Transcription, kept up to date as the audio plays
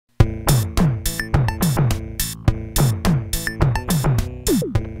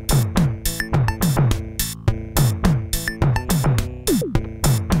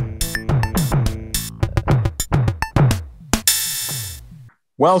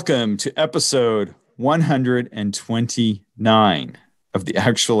Welcome to episode 129 of the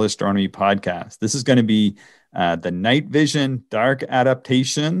Actual Astronomy Podcast. This is going to be the night vision dark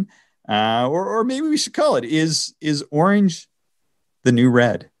adaptation, or maybe we should call it is orange the new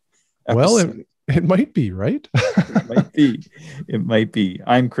red episode. Well, it might be, right? It might be.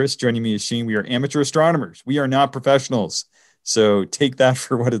 I'm Chris. Joining me is Shane. We are amateur astronomers. We are not professionals. So take that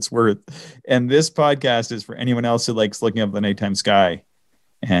for what it's worth. And this podcast is for anyone else who likes looking up at the nighttime sky.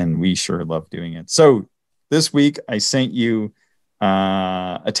 And we sure love doing it. So this week I sent you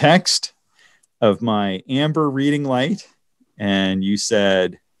a text of my amber reading light, and you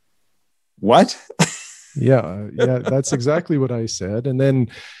said, "What?" Yeah, that's exactly what I said. And then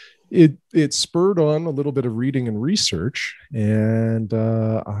it spurred on a little bit of reading and research, and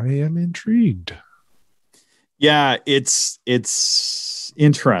I am intrigued. Yeah, it's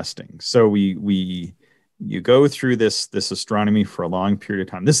interesting. So you go through this astronomy for a long period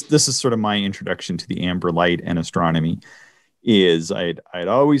of time. This is sort of my introduction to the amber light and astronomy. Is I'd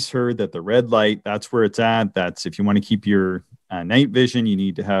always heard that the red light, that's where it's at. That's if you want to keep your night vision, you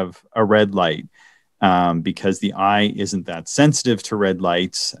need to have a red light because the eye isn't that sensitive to red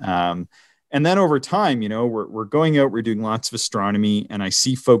lights. And then over time, we're going out, we're doing lots of astronomy, and I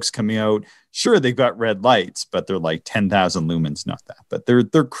see folks coming out. Sure, they've got red lights, but they're like 10,000 lumens, not that, but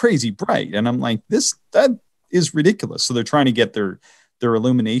they're crazy bright. And I'm like, that is ridiculous. So they're trying to get their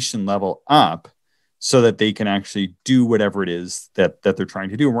illumination level up so that they can actually do whatever it is that they're trying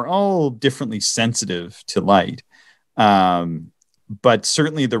to do. And we're all differently sensitive to light. But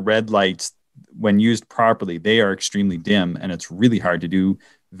certainly the red lights, when used properly, they are extremely dim, and it's really hard to do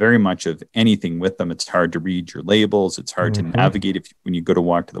very much of anything with them. It's hard to read your labels. It's hard to navigate when you go to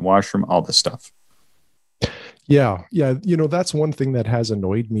walk to the washroom, all this stuff. Yeah. That's one thing that has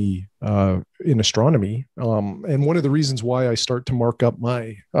annoyed me in astronomy. And one of the reasons why I start to mark up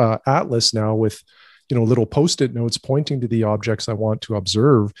my atlas now with, little Post-it notes pointing to the objects I want to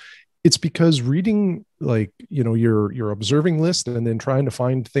observe. It's because reading your observing list and then trying to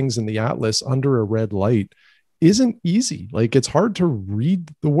find things in the atlas under a red light isn't easy. It's hard to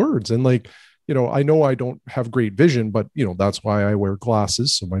read the words. And I know I don't have great vision, but that's why I wear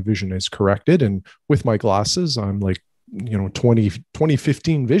glasses. So my vision is corrected. And with my glasses, I'm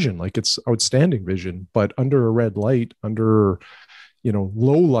 20/15 vision, it's outstanding vision, but under a red light, under,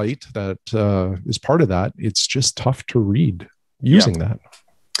 low light, that is part of that. It's just tough to read using that.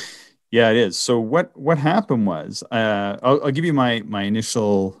 Yeah, it is. So what happened was, I'll give you my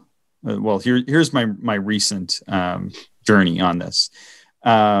initial, here's my recent journey on this.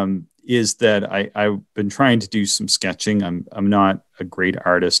 Is that I've been trying to do some sketching. I'm not a great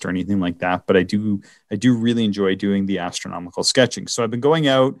artist or anything like that, but I do really enjoy doing the astronomical sketching. So I've been going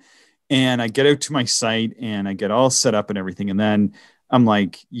out, and I get out to my site and I get all set up and everything. And then I'm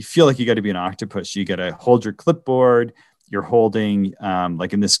like, you feel like you got to be an octopus. You got to hold your clipboard. You're holding,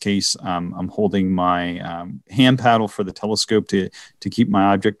 like in this case, I'm holding my hand paddle for the telescope to keep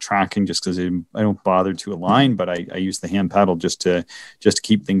my object tracking, just because I don't bother to align, but I use the hand paddle just to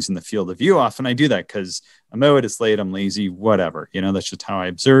keep things in the field of view. Often I do that because I'm out, it's late, I'm lazy, whatever. That's just how I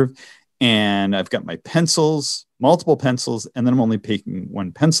observe. And I've got my pencils, multiple pencils, and then I'm only taking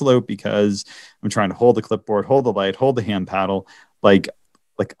one pencil out because I'm trying to hold the clipboard, hold the light, hold the hand paddle. Like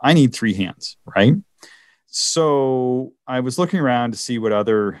I need three hands, right? So I was looking around to see what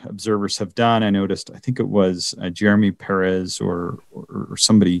other observers have done. I noticed, I think it was Jeremy Perez or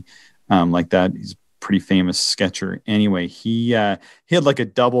somebody like that. He's a pretty famous sketcher. Anyway, he had like a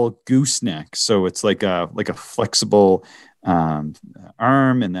double gooseneck. So it's like a flexible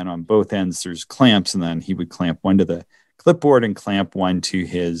arm, and then on both ends there's clamps, and then he would clamp one to the clipboard and clamp one to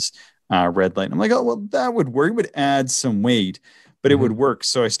his red light. And I'm like, oh, well, that would work. It would add some weight, but it would work.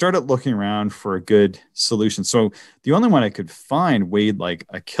 So I started looking around for a good solution. So the only one I could find weighed like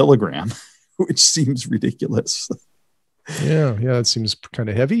a kilogram, which seems ridiculous. Yeah, it seems kind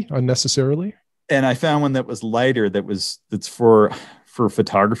of heavy unnecessarily. And I found one that was lighter, that's for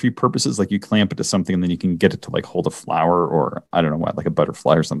photography purposes. Like you clamp it to something and then you can get it to like hold a flower, or I don't know what, like a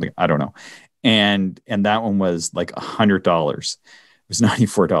butterfly or something. I don't know. And that one was like $100. It was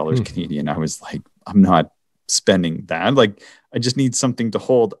 $94 Canadian. I was like, I'm not spending that. Like, I just need something to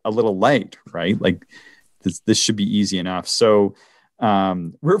hold a little light, right? Like this should be easy enough. So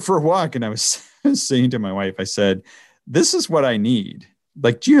we're for a walk, and I was saying to my wife, I said, this is what I need.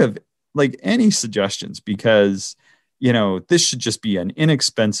 Like, do you have like any suggestions? Because, this should just be an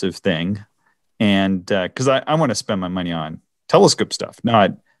inexpensive thing. And because I want to spend my money on telescope stuff,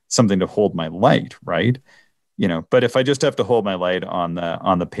 not something to hold my light, right? But if I just have to hold my light on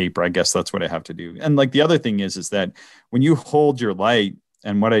the paper, I guess that's what I have to do. And like the other thing is that when you hold your light,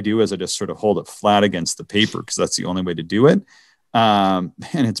 And what I do is I just sort of hold it flat against the paper because that's the only way to do it. And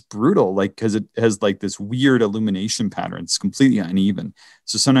it's brutal, like, because it has like this weird illumination pattern. It's completely uneven.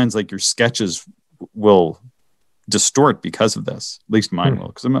 So sometimes like your sketches will distort because of this. At least mine will,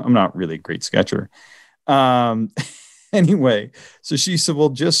 because I'm not really a great sketcher. Anyway, so she said, well,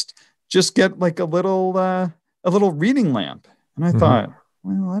 just get like a little reading lamp. And I thought,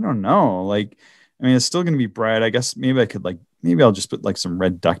 well, I don't know. Like, I mean, it's still going to be bright. I guess maybe I could maybe I'll just put like some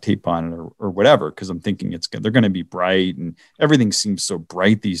red duct tape on it or whatever. Cause I'm thinking they're going to be bright, and everything seems so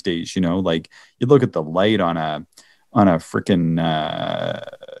bright these days, like you look at the light on a freaking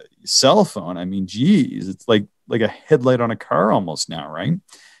cell phone. I mean, geez, it's like a headlight on a car almost now. Right.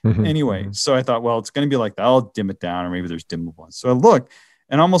 Anyway, so I thought, well, it's going to be like that. I'll dim it down, or maybe there's dimmable ones. So I look,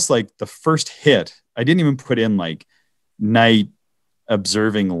 and almost like the first hit, I didn't even put in like night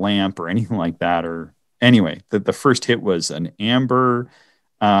observing lamp or anything like that. Or anyway, the first hit was an amber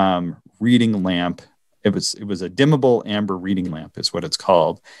reading lamp. It was a dimmable amber reading lamp is what it's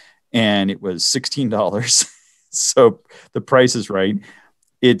called. And it was $16. So the price is right.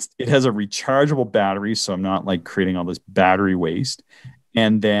 It has a rechargeable battery, so I'm not like creating all this battery waste.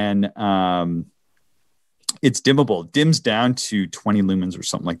 And then it's dimmable, dims down to 20 lumens or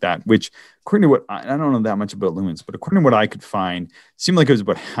something like that, which according to what I don't know that much about lumens, but according to what I could find, seemed like it was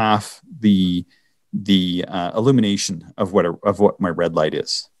about half the illumination of what my red light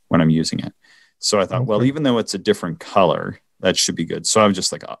is when I'm using it. So I thought, well, even though it's a different color, that should be good. So I was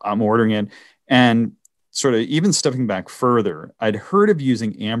just like, I'm ordering it. And sort of even stepping back further, I'd heard of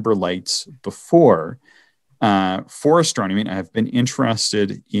using amber lights before for astronomy, and I've been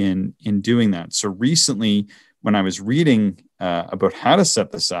interested in doing that. So recently, when I was reading about how to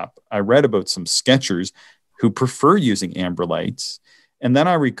set this up, I read about some sketchers who prefer using amber lights. And then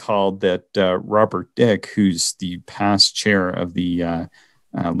I recalled that Robert Dick, who's the past chair of the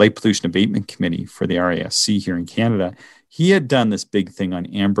Light Pollution Abatement Committee for the RASC here in Canada, he had done this big thing on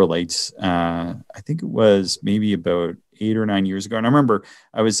amber lights. I think it was maybe about 8 or 9 years ago. And I remember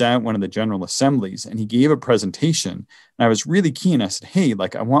I was at one of the General Assemblies, and he gave a presentation, and I was really keen. I said, hey,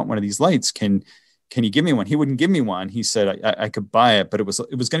 like, I want one of these lights. Can you give me one? He wouldn't give me one. He said I could buy it, but it was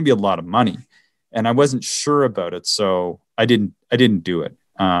going to be a lot of money, and I wasn't sure about it. So I didn't do it.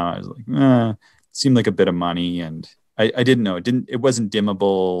 I was like, it seemed like a bit of money, and I didn't know. It wasn't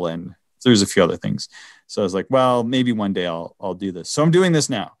dimmable, and there's a few other things. So I was like, well, maybe one day I'll do this. So I'm doing this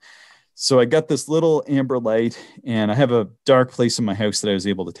now. So I got this little amber light, and I have a dark place in my house that I was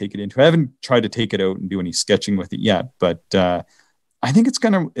able to take it into. I haven't tried to take it out and do any sketching with it yet, but I think it's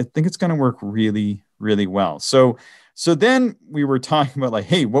gonna work really, really well. So then we were talking about like,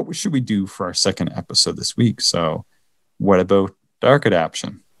 hey, what should we do for our second episode this week? So what about dark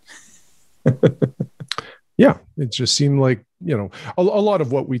adaptation? Yeah, it just seemed like, a lot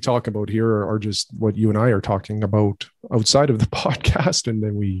of what we talk about here are just what you and I are talking about outside of the podcast, and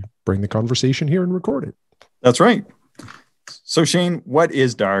then we bring the conversation here and record it. That's right. So Shane, what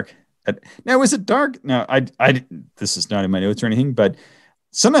is dark? Now, is it dark? Now, I this is not in my notes or anything, but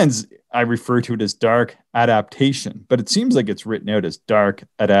sometimes I refer to it as dark adaptation, but it seems like it's written out as dark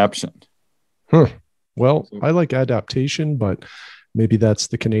adaptation. Well, I like adaptation, but maybe that's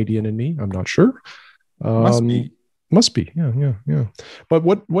the Canadian in me. I'm not sure. Must be. Yeah. But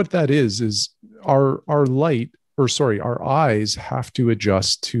what that is our light, or sorry, our eyes have to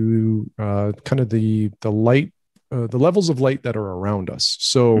adjust to kind of the light, the levels of light that are around us.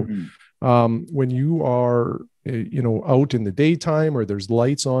 So when you are, out in the daytime, or there's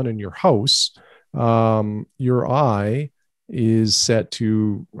lights on in your house, your eye is set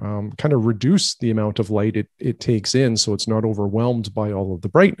to kind of reduce the amount of light it takes in, so it's not overwhelmed by all of the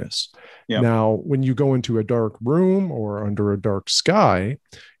brightness. Yep. Now, when you go into a dark room or under a dark sky,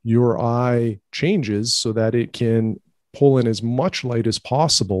 your eye changes so that it can pull in as much light as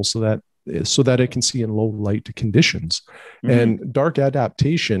possible so that it can see in low light conditions. And dark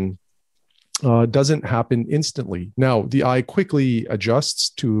adaptation doesn't happen instantly. Now, the eye quickly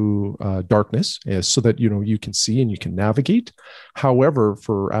adjusts to darkness so that you can see and you can navigate. However,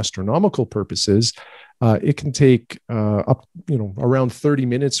 for astronomical purposes, it can take up around 30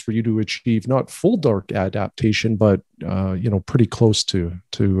 minutes for you to achieve not full dark adaptation, but pretty close to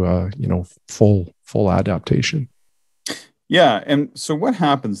full adaptation. Yeah, and so what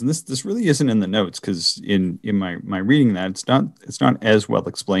happens, and this really isn't in the notes, because in my reading that it's not as well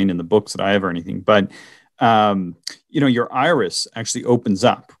explained in the books that I have or anything, but your iris actually opens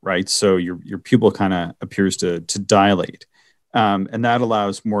up, right? So your pupil kind of appears to dilate, and that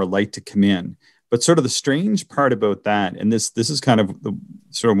allows more light to come in. But sort of the strange part about that, and this is kind of the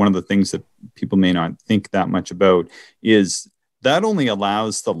sort of one of the things that people may not think that much about, is that only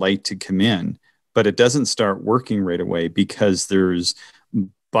allows the light to come in, but it doesn't start working right away because there's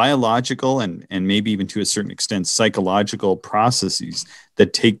biological and maybe even to a certain extent psychological processes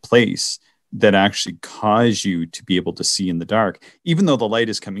that take place that actually cause you to be able to see in the dark, even though the light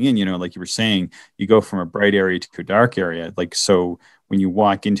is coming in. Like you were saying, you go from a bright area to a dark area. Like, so when you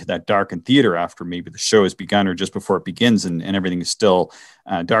walk into that darkened theater after maybe the show has begun or just before it begins, and everything is still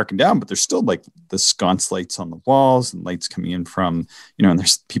darkened down, but there's still like the sconce lights on the walls and lights coming in from, and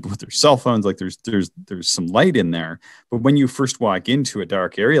there's people with their cell phones, like there's some light in there. But when you first walk into a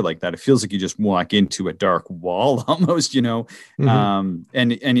dark area like that, it feels like you just walk into a dark wall almost, Mm-hmm.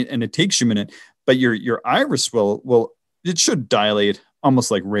 And it takes you a minute, but your iris will it should dilate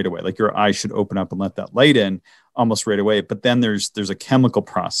almost like right away. Like your eye should open up and let that light in almost right away. But then there's a chemical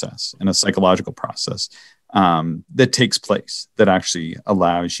process and a psychological process that takes place that actually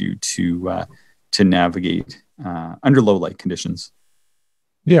allows you to navigate under low light conditions.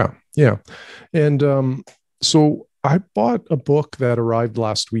 Yeah. And so I bought a book that arrived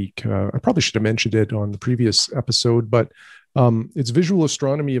last week. I probably should have mentioned it on the previous episode, but it's Visual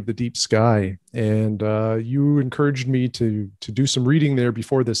Astronomy of the Deep Sky. And you encouraged me to do some reading there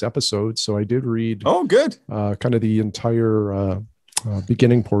before this episode. So I did read good. Kind of the entire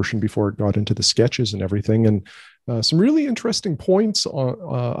beginning portion before it got into the sketches and everything. And some really interesting points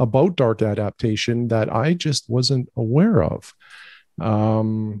about dark adaptation that I just wasn't aware of.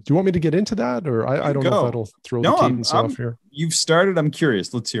 Do you want me to get into that, or I don't know if that'll throw the cadence off here? You've started. I'm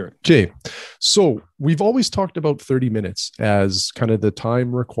curious. Let's hear it. Okay. So we've always talked about 30 minutes as kind of the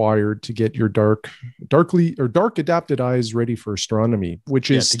time required to get your dark adapted eyes ready for astronomy,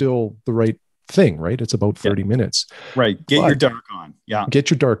 which is still the right thing, right? It's about 30 minutes. Right. Get your dark on. Yeah. Get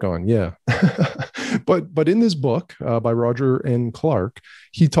your dark on. Yeah. But in this book by Roger N. Clark,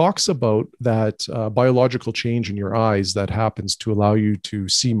 he talks about that biological change in your eyes that happens to allow you to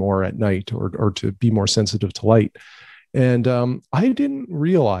see more at night or to be more sensitive to light. And I didn't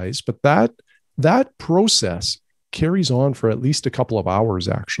realize, but that process carries on for at least a couple of hours,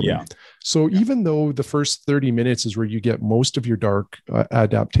 actually. Yeah. So even though the first 30 minutes is where you get most of your dark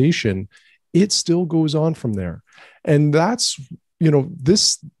adaptation, it still goes on from there. And that's,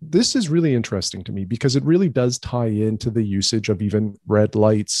 this is really interesting to me because it really does tie into the usage of even red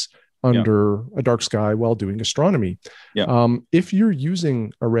lights under a dark sky while doing astronomy. Yeah. If you're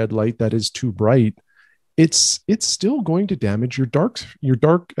using a red light that is too bright, it's still going to damage your dark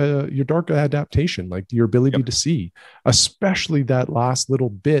adaptation, like your ability to see, especially that last little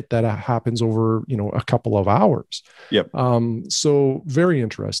bit that happens over, a couple of hours. Yep. So very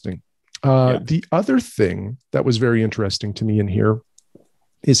interesting. The other thing that was very interesting to me in here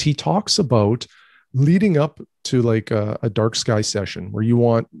is he talks about leading up to like a dark sky session where you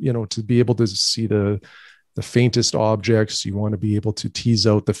want, to be able to see the faintest objects. You want to be able to tease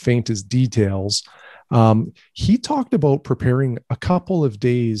out the faintest details. He talked about preparing a couple of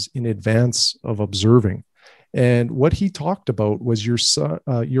days in advance of observing. And what he talked about was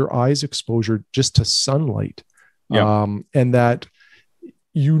your eyes exposure just to sunlight. And that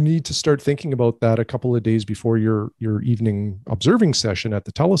you need to start thinking about that a couple of days before your evening observing session at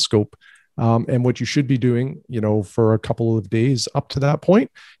the telescope. And what you should be doing, for a couple of days up to that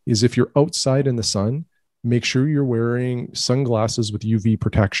point is if you're outside in the sun, make sure you're wearing sunglasses with UV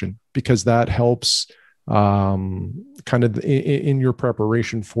protection, because that helps kind of in your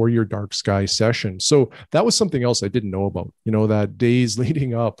preparation for your dark sky session. So that was something else I didn't know about, that days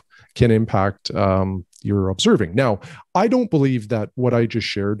leading up can impact your observing. Now, I don't believe that what I just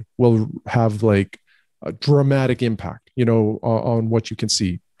shared will have like a dramatic impact, on what you can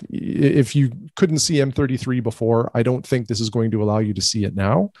see. If you couldn't see M33 before, I don't think this is going to allow you to see it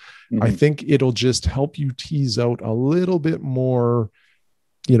now. Mm-hmm. I think it'll just help you tease out a little bit more,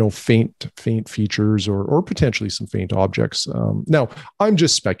 faint features or potentially some faint objects. Now, I'm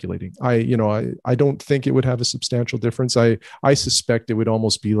just speculating. I don't think it would have a substantial difference. I suspect it would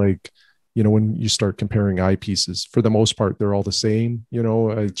almost be like, when you start comparing eyepieces. For the most part, they're all the same.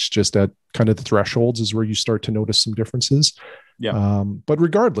 It's just at kind of the thresholds is where you start to notice some differences. Yeah. But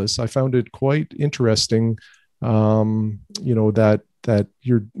regardless, I found it quite interesting, that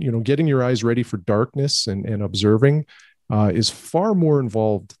you're, getting your eyes ready for darkness and observing is far more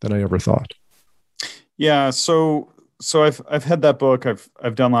involved than I ever thought. Yeah. So I've had that book.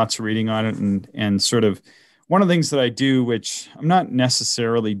 I've done lots of reading on it, and sort of one of the things that I do, which I'm not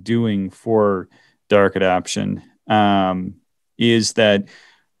necessarily doing for dark adaptation, is that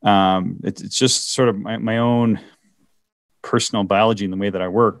it's just sort of my own personal biology and the way that I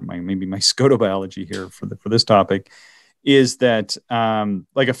work, maybe my scotobiology here for this topic, is that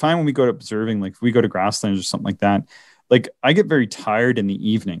like I find when we go to observing, like if we go to grasslands or something like that, like I get very tired in the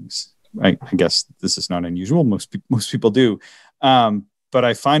evenings. I guess this is not unusual. Most people do. But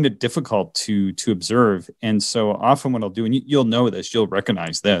I find it difficult to observe. And so often what I'll do, and you'll know this, you'll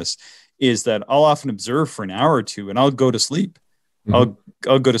recognize this, is that I'll often observe for an hour or two and I'll go to sleep. Mm-hmm.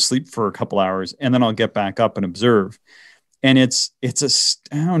 I'll go to sleep for a couple hours and then I'll get back up and observe. And it's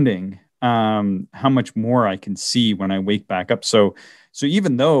astounding how much more I can see when I wake back up. So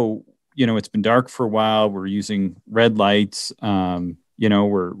even though, it's been dark for a while, we're using red lights, we're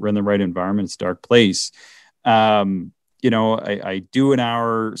in the right environment, it's a dark place. I do an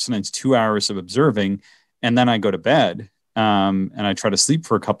hour, sometimes 2 hours of observing, and then I go to bed, and I try to sleep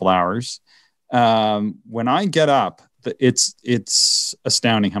for a couple hours. When I get up, it's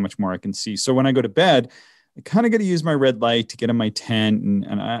astounding how much more I can see. So when I go to bed, I kind of got to use my red light to get in my tent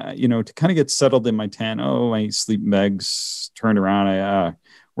and I, to kind of get settled in my tent. Oh, my sleeping bag's turned around.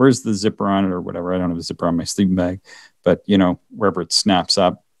 Where's the zipper on it or whatever? I don't have a zipper on my sleeping bag, but wherever it snaps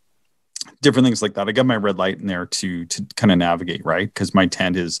up, different things like that. I got my red light in there to kind of navigate, right? Because my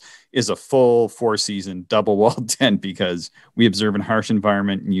tent is a full 4-season double walled tent because we observe in a harsh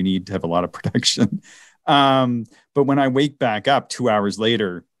environment and you need to have a lot of protection. But when I wake back up 2 hours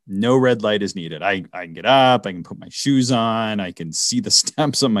later, no red light is needed. I can get up, I can put my shoes on, I can see the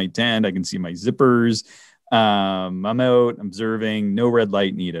steps on my tent, I can see my zippers. I'm out observing, no red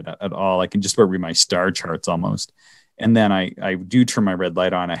light needed at all. I can just about read my star charts almost. And then I do turn my red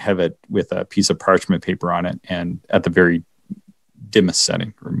light on. I have it with a piece of parchment paper on it and at the very dimmest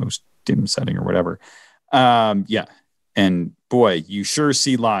setting or most dim setting or whatever. Yeah. And boy, you sure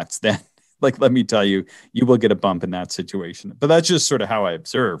see lots then. Like, let me tell you, you will get a bump in that situation. But that's just sort of how I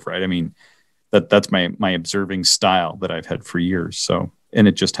observe, right? I mean, that's my observing style that I've had for years. So, and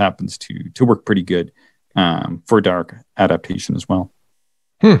it just happens to work pretty good for dark adaptation as well.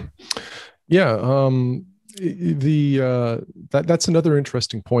 Yeah. That's another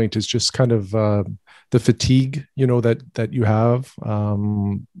interesting point is just kind of the fatigue, that you have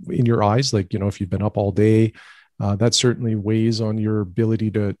in your eyes. Like, if you've been up all day, that certainly weighs on your ability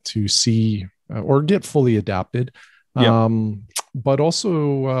to see or get fully adapted. Yep. But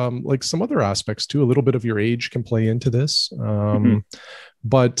also like some other aspects too, a little bit of your age can play into this.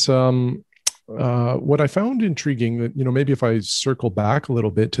 But what I found intriguing that, maybe if I circle back a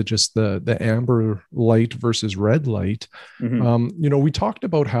little bit to just the amber light versus red light, we talked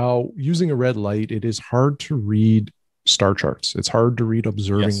about how using a red light, it is hard to read star charts. It's hard to read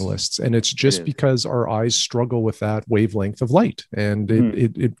observing lists. And it's just because our eyes struggle with that wavelength of light. And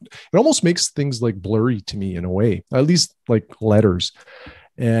it almost makes things like blurry to me in a way, at least like letters.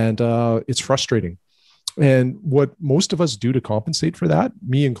 And it's frustrating. And what most of us do to compensate for that,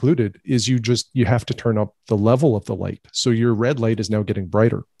 me included, is you have to turn up the level of the light. So your red light is now getting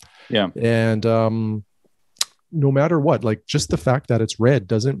brighter. Yeah. And no matter what, like just the fact that it's red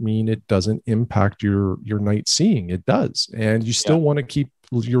doesn't mean it doesn't impact your night seeing. It does. And you still want to keep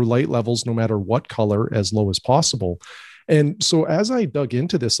your light levels, no matter what color, as low as possible. And so as I dug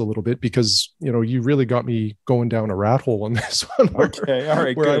into this a little bit, because, you really got me going down a rat hole on this one, where good.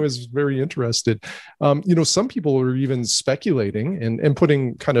 I was very interested. Some people are even speculating and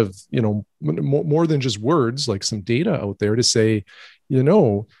putting kind of, more than just words, like some data out there to say,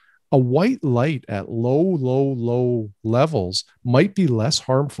 a white light at low levels might be less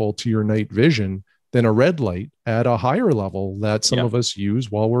harmful to your night vision than a red light at a higher level that some of us use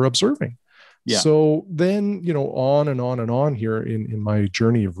while we're observing. Yeah. So then, on and on and on here in my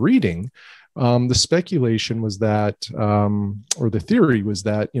journey of reading, the speculation was that, or the theory was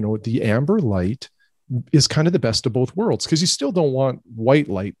that, the amber light is kind of the best of both worlds, because you still don't want white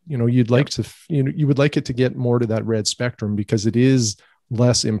light. You'd like to, you would like it to get more to that red spectrum because it is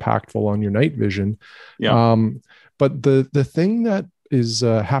less impactful on your night vision. Yeah. But the thing that is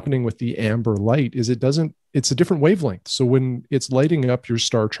happening with the amber light is it's a different wavelength. So when it's lighting up your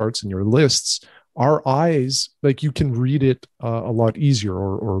star charts and your lists, our eyes, like you can read it a lot easier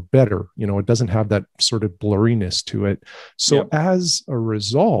or better. It doesn't have that sort of blurriness to it. So as a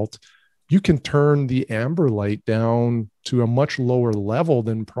result, you can turn the amber light down to a much lower level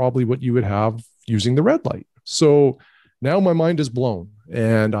than probably what you would have using the red light. So now my mind is blown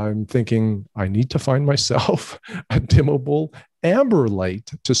and I'm thinking I need to find myself a dimmable amber light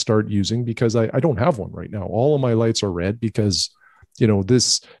to start using, because I don't have one right now. All of my lights are red because,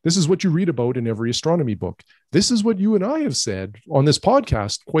 this is what you read about in every astronomy book. This is what you and I have said on this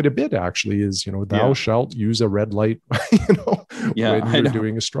podcast quite a bit, actually, is, thou shalt use a red light, when you're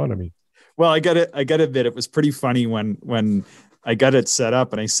doing astronomy. Well, I got to admit, it was pretty funny when I got it set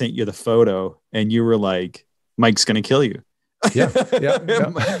up and I sent you the photo and you were like, Mike's going to kill you. Yeah. Yeah.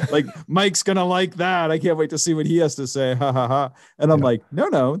 Yeah. Like Mike's gonna like that. I can't wait to see what he has to say. Ha ha ha. And I'm Yeah. like,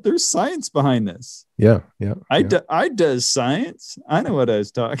 no, there's science behind this. Yeah. Yeah. Yeah. I does science. I know what I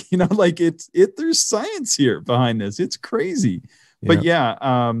was talking. Like there's science here behind this. It's crazy. But Yeah.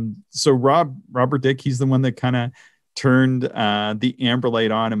 yeah, so Robert Dick, he's the one that kind of turned the amber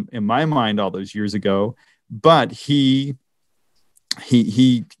light on in my mind all those years ago. But he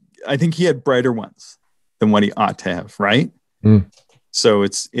I think he had brighter ones than what he ought to have, right? Mm. So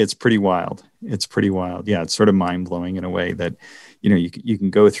it's pretty wild. It's pretty wild. Yeah, it's sort of mind blowing in a way that you can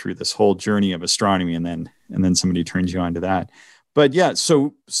go through this whole journey of astronomy and then somebody turns you on to that. But yeah,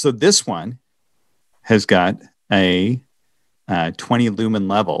 so this one has got a 20 lumen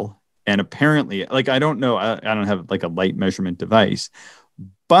level, and apparently, like, I don't know, I don't have like a light measurement device,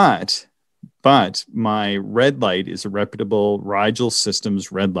 but my red light is a reputable Rigel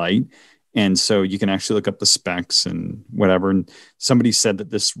Systems red light. And so you can actually look up the specs and whatever. And somebody said that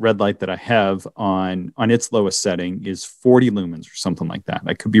this red light that I have on its lowest setting is 40 lumens or something like that.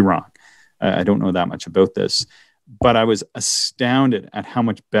 I could be wrong. I don't know that much about this, but I was astounded at how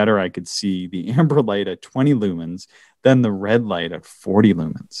much better I could see the amber light at 20 lumens than the red light at 40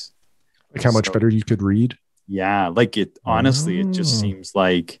 lumens. Like how much better you could read? Yeah, like it honestly, it just seems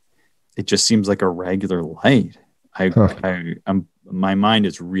like a regular light. My mind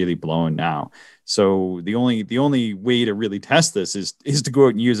is really blown now. So the only way to really test this is to go out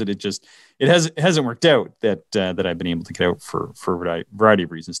and use it. It hasn't worked out that I've been able to get out for a variety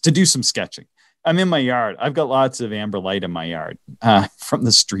of reasons to do some sketching. I'm in my yard. I've got lots of amber light in my yard from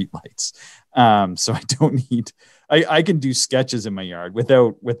the street lights. So I don't need. I can do sketches in my yard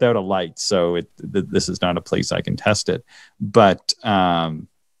without a light. So this is not a place I can test it. But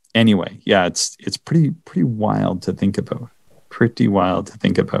anyway, yeah, it's pretty wild to think about. Pretty wild to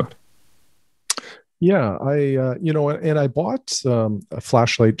think about. Yeah, and I bought a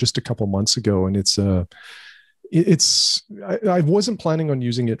flashlight just a couple months ago, and I wasn't planning on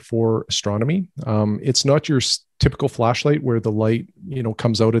using it for astronomy. It's not your typical flashlight where the light,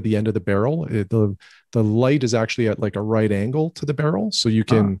 comes out at the end of the barrel. The light is actually at like a right angle to the barrel, so you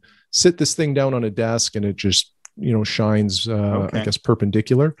can sit this thing down on a desk and it just shines, okay. I guess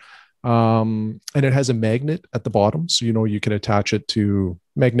perpendicular. And it has a magnet at the bottom, so you can attach it to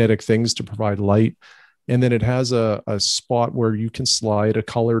magnetic things to provide light. And then it has a spot where you can slide a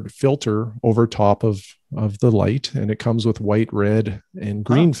colored filter over top of the light, and it comes with white, red, and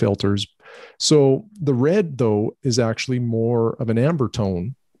green filters. So the red, though, is actually more of an amber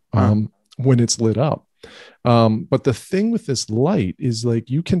tone when it's lit up. But the thing with this light is,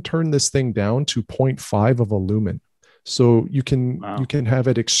 like, you can turn this thing down to 0.5 of a lumen. So you can have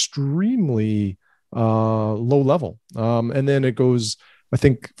it extremely low level. And then it goes, I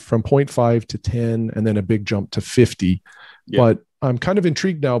think, from 0.5 to 10, and then a big jump to 50. Yeah. But I'm kind of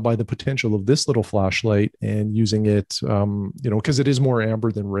intrigued now by the potential of this little flashlight and using it, because it is more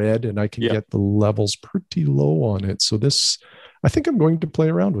amber than red, and I can get the levels pretty low on it. So I think I'm going to play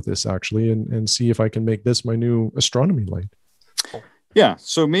around with this actually and see if I can make this my new astronomy light. Yeah,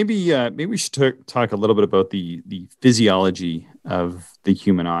 so maybe we should talk a little bit about the physiology of the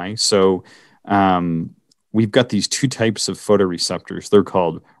human eye. So we've got these two types of photoreceptors. They're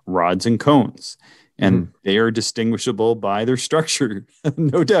called rods and cones, and they are distinguishable by their structure,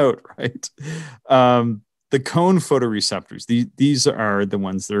 no doubt, right? The cone photoreceptors, these are the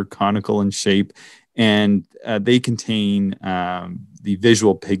ones that are conical in shape, and they contain the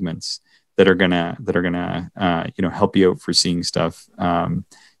visual pigments that are gonna help you out for seeing stuff in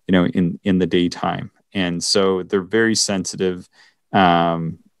the daytime. And so they're very sensitive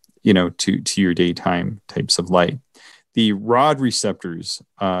to your daytime types of light. The rod receptors,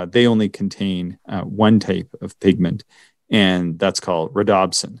 they only contain one type of pigment, and that's called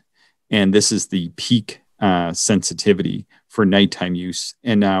rhodopsin. And this is the peak sensitivity for nighttime use.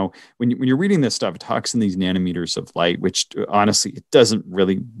 And now when you're reading this stuff, it talks in these nanometers of light, which honestly, it doesn't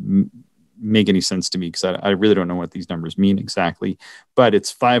really make any sense to me, because I really don't know what these numbers mean exactly, but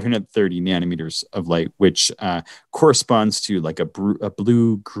it's 530 nanometers of light, which corresponds to like a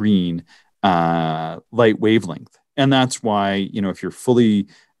blue-green light wavelength. And that's why, if you're fully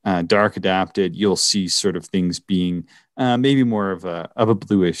dark adapted, you'll see sort of things being maybe more of a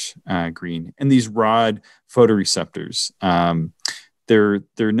bluish green. And these rod photoreceptors,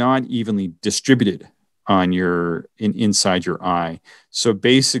 they're not evenly distributed on inside your eye. So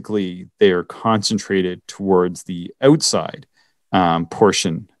basically they are concentrated towards the outside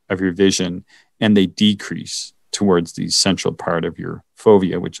portion of your vision, and they decrease towards the central part of your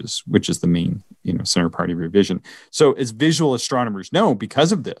fovea, which is the main, center part of your vision. So as visual astronomers know,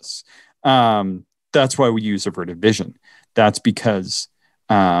 because of this, That's why we use averted vision. That's because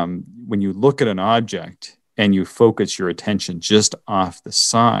when you look at an object and you focus your attention just off the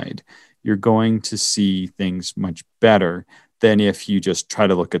side, you're going to see things much better than if you just try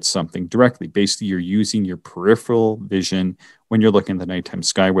to look at something directly. Basically, you're using your peripheral vision when you're looking at the nighttime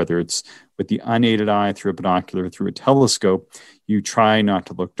sky, whether it's with the unaided eye, through a binocular, through a telescope. You try not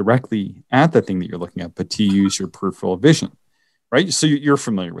to look directly at the thing that you're looking at, but to use your peripheral vision, right? So you're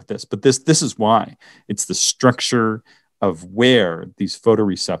familiar with this, but this is why. It's the structure of where these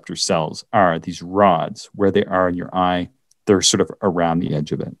photoreceptor cells are, these rods, where they are in your eye. They're sort of around the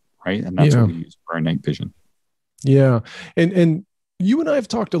edge of it, right? And that's Yeah. what we use for our night vision. Yeah. And you and I have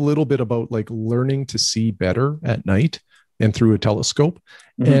talked a little bit about like learning to see better at night and through a telescope.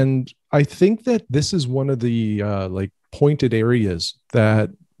 Mm-hmm. And I think that this is one of the like pointed areas that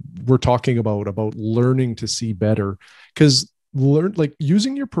we're talking about learning to see better, because like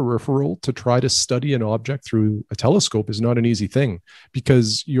using your peripheral to try to study an object through a telescope is not an easy thing,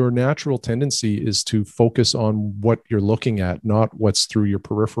 because your natural tendency is to focus on what you're looking at, not what's through your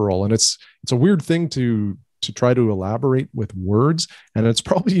peripheral. And it's a weird thing to try to elaborate with words, and it's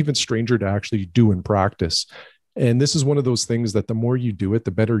probably even stranger to actually do in practice. And this is one of those things that the more you do it,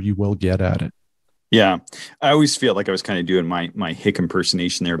 the better you will get at it. Yeah, I always feel like I was kind of doing my hick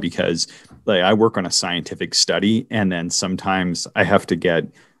impersonation there, because like I work on a scientific study, and then sometimes I have to get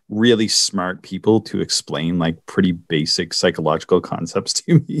really smart people to explain like pretty basic psychological concepts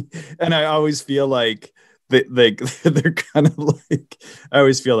to me, and I always feel like they're kind of like, I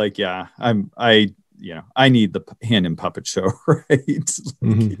always feel like, yeah, I need the hand and puppet show, right?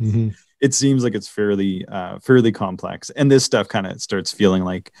 Mm-hmm. It seems like it's fairly complex, and this stuff kind of starts feeling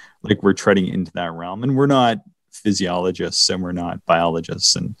like we're treading into that realm, and we're not physiologists and we're not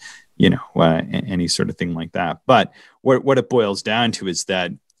biologists, and any sort of thing like that. But what it boils down to is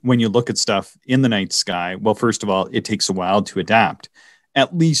that when you look at stuff in the night sky, well, first of all, it takes a while to adapt,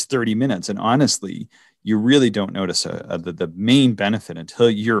 at least 30 minutes, and honestly, you really don't notice the main benefit until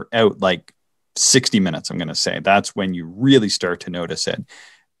you're out like 60 minutes. I'm going to say that's when you really start to notice it.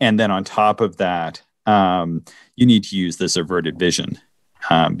 And then on top of that, you need to use this averted vision,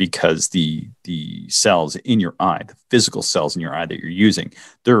 because the cells in your eye, the physical cells in your eye that you're using,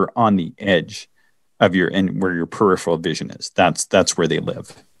 they're on the edge of and where your peripheral vision is. That's where they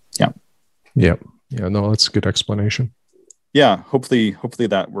live. Yeah. Yeah. Yeah. No, that's a good explanation. Yeah. Hopefully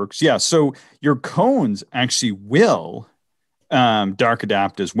that works. Yeah. So your cones actually will dark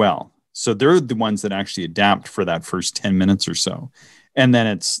adapt as well. So they're the ones that actually adapt for that first 10 minutes or so. And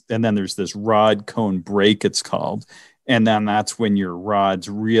then there's this rod cone break, it's called. And then that's when your rods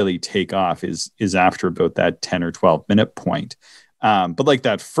really take off, is after about that 10 or 12 minute point. But like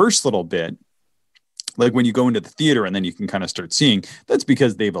that first little bit, like when you go into the theater and then you can kind of start seeing, that's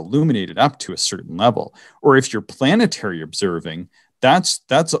because they've illuminated up to a certain level. Or if you're planetary observing, that's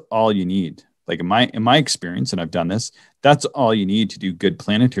all you need. Like in my experience, and I've done this, that's all you need to do good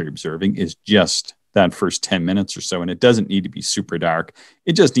planetary observing, is just that first 10 minutes or so. And it doesn't need to be super dark.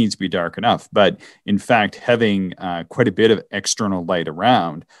 It just needs to be dark enough. But in fact, having quite a bit of external light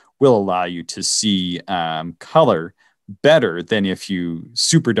around will allow you to see color better than if you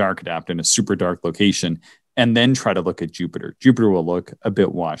super dark adapt in a super dark location and then try to look at Jupiter. Jupiter will look a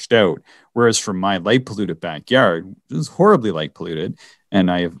bit washed out. Whereas from my light polluted backyard, it is horribly light polluted,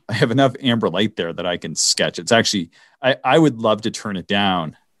 and I have enough amber light there that I can sketch. It's actually, I would love to turn it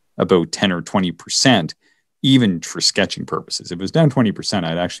down about 10 or 20%, even for sketching purposes. If it was down 20%,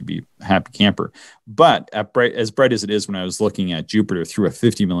 I'd actually be a happy camper. But as bright as it is, when I was looking at Jupiter through a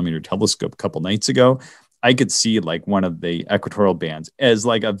 50 millimeter telescope a couple nights ago, I could see like one of the equatorial bands as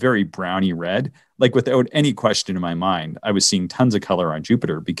like a very browny red, like without any question in my mind. I was seeing tons of color on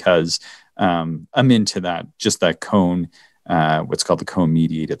Jupiter because I'm into that, just that cone, what's called the cone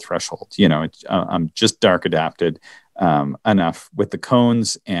mediated threshold. I'm just dark adapted enough with the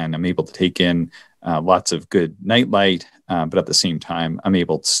cones, and I'm able to take in lots of good night light, but at the same time, I'm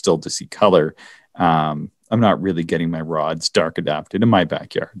able still to see color. I'm not really getting my rods dark adapted in my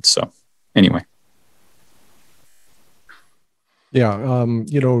backyard. So anyway. Yeah.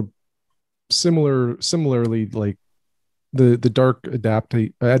 Similarly, like the dark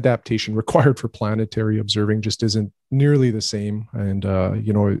adaptation required for planetary observing just isn't nearly the same. And,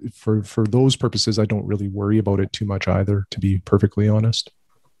 for those purposes, I don't really worry about it too much either, to be perfectly honest.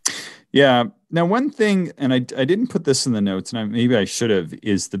 Yeah. Now, one thing, and I didn't put this in the notes, and maybe I should have,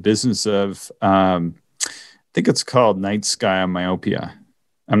 is the business of, I think it's called night sky myopia.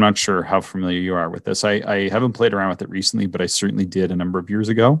 I'm not sure how familiar you are with this. I haven't played around with it recently, but I certainly did a number of years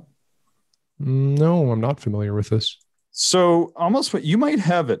ago. No, I'm not familiar with this. So almost what you might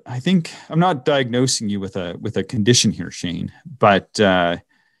have it. I think I'm not diagnosing you with a condition here, Shane, but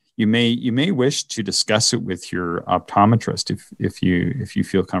you may wish to discuss it with your optometrist if you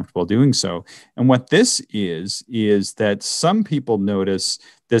feel comfortable doing so. And what this is that some people notice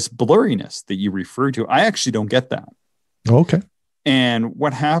this blurriness that you refer to. I actually don't get that. Okay. And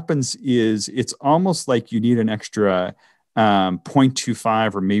what happens is it's almost like you need an extra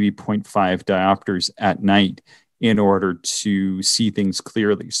 0.25 or maybe zero point 0.5 diopters at night in order to see things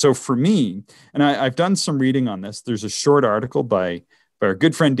clearly. So for me, and I've done some reading on this, there's a short article by our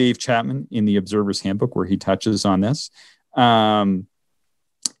good friend Dave Chapman in the Observer's Handbook where he touches on this. And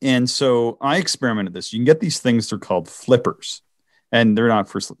so I experimented this. You can get these things, they're called flippers, and they're not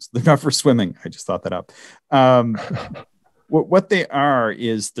for swimming. I just thought that up. What they are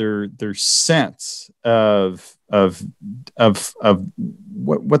is they're sets of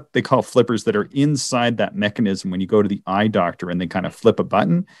what they call flippers that are inside that mechanism when you go to the eye doctor and they kind of flip a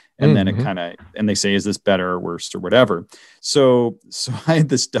button and then it kind of, and they say, is this better or worse or whatever. So I had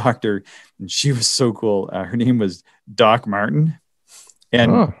this doctor and she was so cool. Her name was Doc Martin,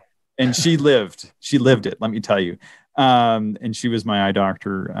 and she lived it, let me tell you. And she was my eye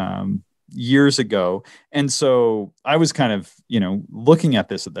doctor years ago. And so I was kind of, looking at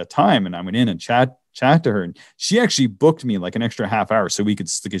this at that time, and I went in and chat to her, and she actually booked me like an extra half hour so we could,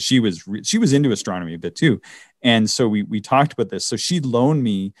 because she was into astronomy a bit too. And so we talked about this. So she loaned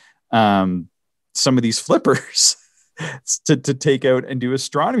me some of these flippers to take out and do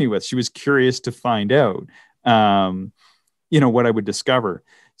astronomy with. She was curious to find out, what I would discover.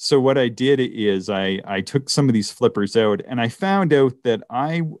 So what I did is I took some of these flippers out, and I found out that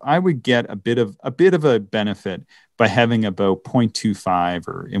I would get a bit of a benefit by having about 0.25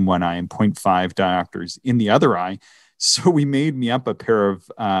 or in one eye and 0.5 diopters in the other eye. So we made me up a pair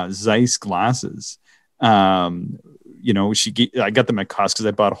of Zeiss glasses. I got them at cost because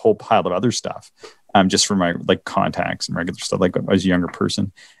I bought a whole pile of other stuff just for my like contacts and regular stuff like I was a younger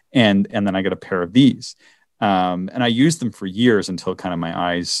person. And then I got a pair of these. And I used them for years until kind of my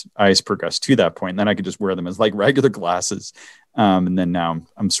eyes progressed to that point. And then I could just wear them as like regular glasses. And then now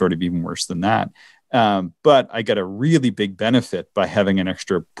I'm sort of even worse than that. But I got a really big benefit by having an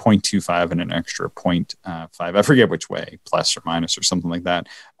extra 0.25 and an extra 0.5. I forget which way, plus or minus or something like that.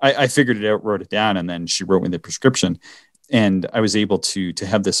 I figured it out, wrote it down, and then she wrote me the prescription. And I was able to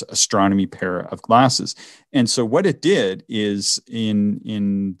have this astronomy pair of glasses. And so what it did is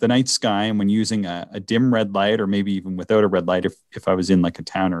in the night sky, and when using a dim red light, or maybe even without a red light, if I was in like a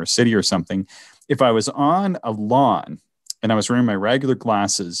town or a city or something, if I was on a lawn and I was wearing my regular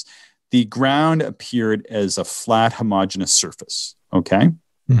glasses, the ground appeared as a flat, homogeneous surface. Okay.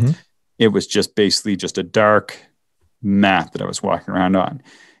 Mm-hmm. It was just basically just a dark mat that I was walking around on.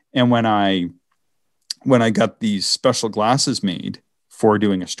 And when I got these special glasses made for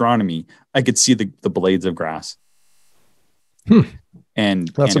doing astronomy, I could see the blades of grass. And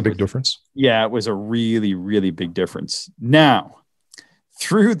that's a big difference. Yeah, it was a really, really big difference. Now,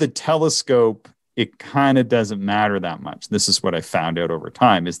 through the telescope, it kind of doesn't matter that much. This is what I found out over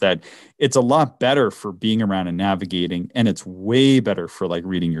time, is that it's a lot better for being around and navigating, and it's way better for like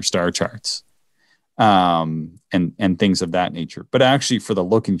reading your star charts and things of that nature. But actually for the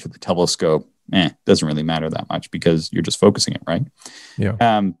looking through the telescope, doesn't really matter that much because you're just focusing it, right?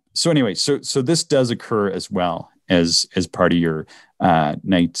 Yeah. So anyway, so this does occur as well as part of your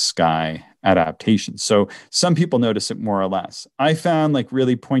night sky adaptation. So some people notice it more or less. I found like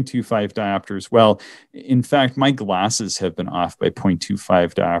really 0.25 diopters. Well, in fact, my glasses have been off by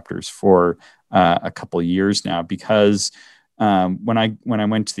 0.25 diopters for a couple of years now, because when I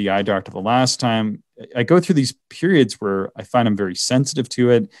went to the eye doctor the last time, I go through these periods where I find I'm very sensitive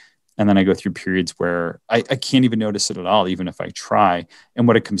to it. And then I go through periods where I can't even notice it at all, even if I try. And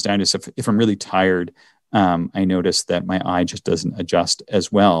what it comes down to is if I'm really tired, I notice that my eye just doesn't adjust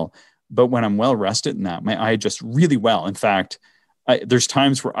as well. But when I'm well rested in that, my eye adjusts really well. In fact, there's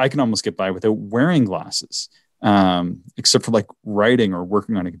times where I can almost get by without wearing glasses, except for like writing or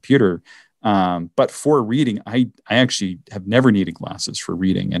working on a computer. But for reading, I actually have never needed glasses for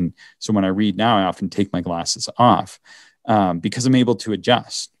reading. And so when I read now, I often take my glasses off because I'm able to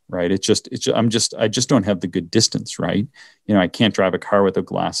adjust. Right. I just don't have the good distance. Right. I can't drive a car without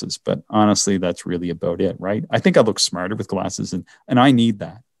glasses, but honestly, that's really about it. Right. I think I look smarter with glasses, and I need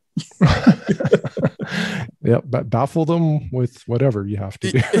that. Yeah. But baffle them with whatever you have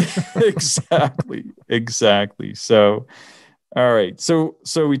to do. Exactly. So, all right. So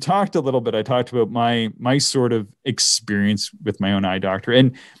we talked a little bit. I talked about my sort of experience with my own eye doctor,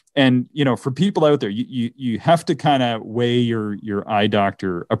 and And for people out there, you have to kind of weigh your eye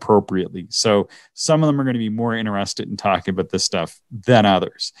doctor appropriately. So some of them are going to be more interested in talking about this stuff than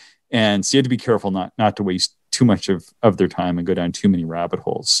others, and so you have to be careful not to waste too much of their time and go down too many rabbit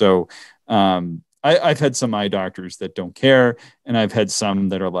holes. So I've had some eye doctors that don't care, and I've had some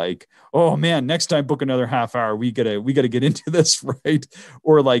that are like, "Oh man, next time book another half hour. We gotta get into this, right?"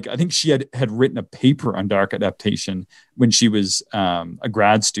 Or like, I think she had written a paper on dark adaptation when she was a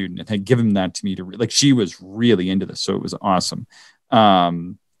grad student and had given that to me to read. Like, she was really into this, so it was awesome.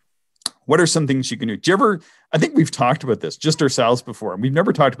 What are some things you can do? Do you ever? I think we've talked about this just ourselves before, and we've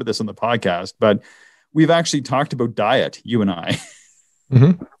never talked about this on the podcast, but we've actually talked about diet, you and I.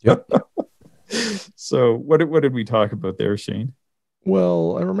 Mm-hmm. Yep. So what did we talk about there, Shane?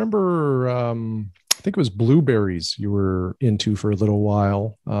 Well, I remember, I think it was blueberries you were into for a little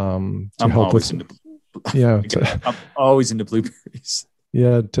while, to I'm help always with, into yeah, I'm always into blueberries.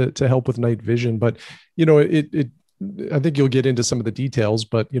 yeah, to help with night vision. But, I think you'll get into some of the details,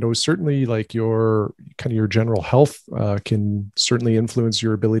 but, certainly like your kind of your general health, can certainly influence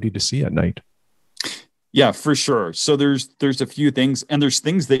your ability to see at night. Yeah, for sure. So there's a few things, and there's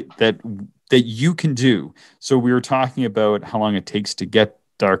things that you can do. So we were talking about how long it takes to get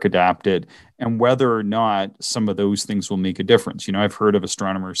dark adapted, and whether or not some of those things will make a difference. I've heard of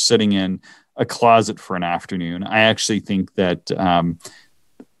astronomers sitting in a closet for an afternoon. I actually think that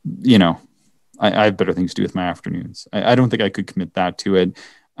I have better things to do with my afternoons. I don't think I could commit that to it.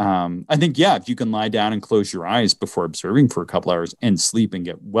 I think, yeah, if you can lie down and close your eyes before observing for a couple hours and sleep and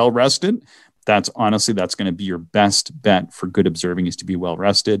get well rested, that's going to be your best bet for good observing, is to be well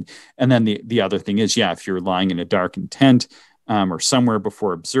rested. And then the other thing is, yeah, if you're lying in a darkened tent or somewhere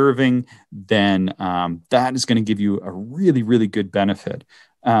before observing, then that is going to give you a really, really good benefit.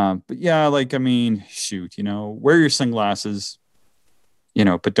 But yeah, like, I mean, shoot, wear your sunglasses,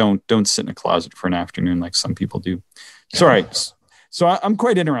 but don't sit in a closet for an afternoon like some people do. Sorry. So I'm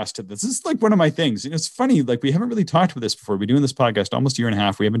quite interested. This is like one of my things. It's funny, like, we haven't really talked about this before. We're doing this podcast almost a year and a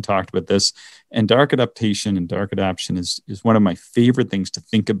half. We haven't talked about this. And dark adaptation and dark adaptation is one of my favorite things to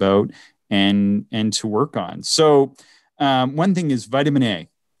think about and to work on. So one thing is vitamin A.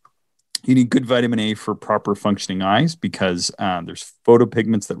 You need good vitamin A for proper functioning eyes, because there's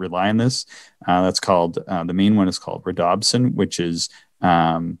photopigments that rely on this. That's called, the main one is called rhodopsin, which is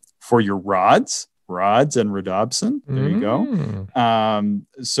for your rods and rhodopsin. There you go.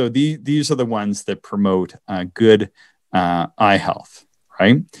 So these are the ones that promote good eye health,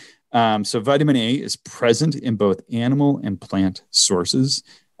 right? So vitamin A is present in both animal and plant sources.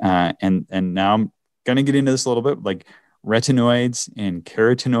 And now I'm going to get into this a little bit, like retinoids and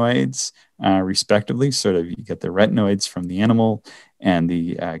carotenoids, respectively. Sort of, you get the retinoids from the animal, and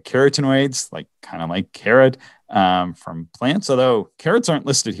the carotenoids, kind of like carrot, from plants, although carrots aren't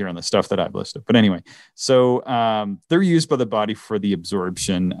listed here on the stuff that I've listed. But anyway, so they're used by the body for the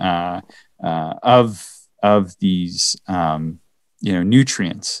absorption of these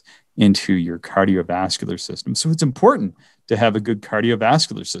nutrients into your cardiovascular system. So it's important to have a good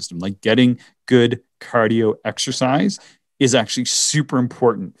cardiovascular system. Like, getting good cardio exercise is actually super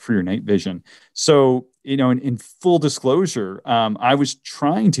important for your night vision. So, in full disclosure, I was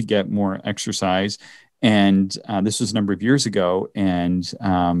trying to get more exercise, and this was a number of years ago. And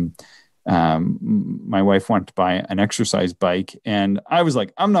my wife wanted to buy an exercise bike, and I was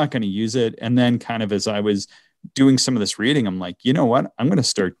like, I'm not going to use it. And then, kind of as I was doing some of this reading, I'm like, you know what? I'm going to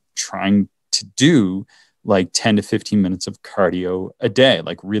start trying to do like 10 to 15 minutes of cardio a day,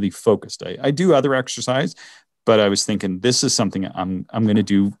 like really focused. I do other exercise, but I was thinking, this is something I'm going to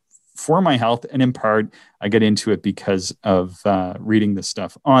do for my health. And in part, I get into it because of reading this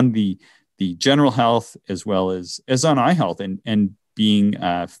stuff on the general health, as well as on eye health, and being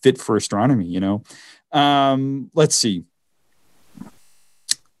fit for astronomy. Let's see.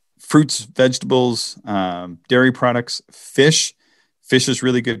 Fruits, vegetables, dairy products, fish. Fish is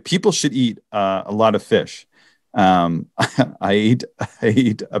really good. People should eat a lot of fish. I ate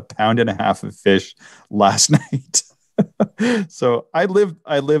 1.5 pounds of fish last night. So I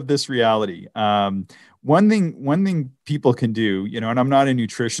live this reality. One thing people can do, and I'm not a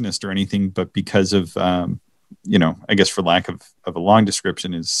nutritionist or anything, but because of I guess for lack of a long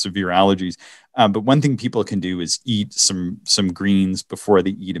description, is severe allergies. But one thing people can do is eat some greens before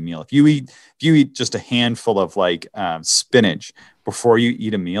they eat a meal. If you eat just a handful of spinach before you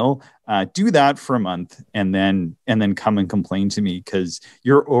eat a meal, do that for a month, and then come and complain to me, because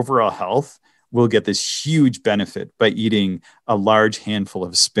your overall health will get this huge benefit by eating a large handful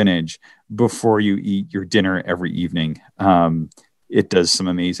of spinach before you eat your dinner every evening. It does some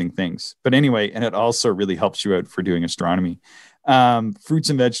amazing things. But anyway, and it also really helps you out for doing astronomy. Fruits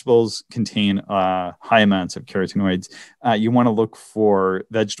and vegetables contain high amounts of carotenoids. You want to look for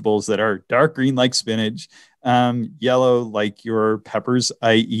vegetables that are dark green, like spinach, yellow, like your peppers.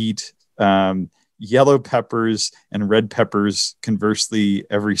 I eat yellow peppers and red peppers conversely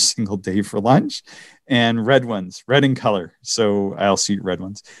every single day for lunch, and red ones, red in color. So I also eat red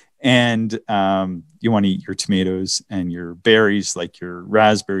ones. And you want to eat your tomatoes and your berries, like your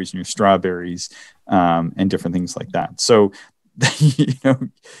raspberries and your strawberries, and different things like that. So,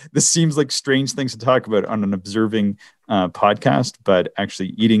 this seems like strange things to talk about on an observing podcast, but actually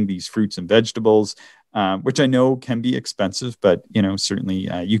eating these fruits and vegetables, which I know can be expensive, but certainly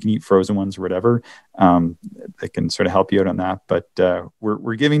you can eat frozen ones or whatever, that can sort of help you out on that. But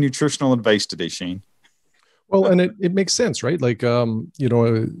we're giving nutritional advice today, Shane. Well, and it makes sense, right? Like,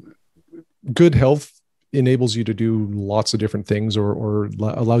 good health enables you to do lots of different things, or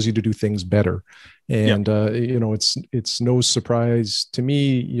allows you to do things better. And, it's no surprise to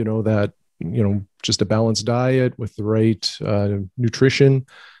me, that, just a balanced diet with the right nutrition,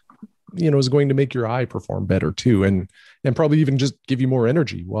 is going to make your eye perform better too. And probably even just give you more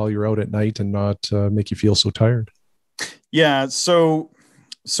energy while you're out at night and not make you feel so tired. Yeah. So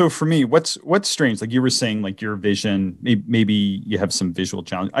for me, what's strange, like you were saying, like your vision, maybe you have some visual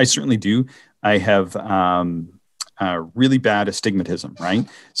challenge. I certainly do. I have really bad astigmatism, right?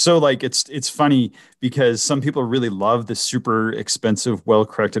 So like it's funny because some people really love the super expensive,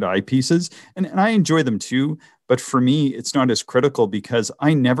 well-corrected eyepieces, and I enjoy them too. But for me, it's not as critical because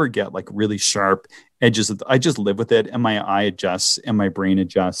I never get like really sharp edges. I just live with it, and my eye adjusts and my brain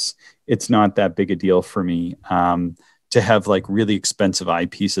adjusts. It's not that big a deal for me. To have like really expensive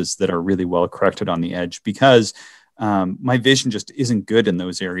eyepieces that are really well corrected on the edge, because my vision just isn't good in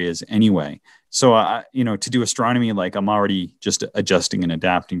those areas anyway. So, to do astronomy, like I'm already just adjusting and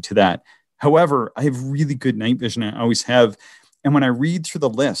adapting to that. However, I have really good night vision. I always have. And when I read through the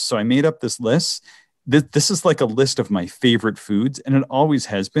list, so I made up this list. This is like a list of my favorite foods, and it always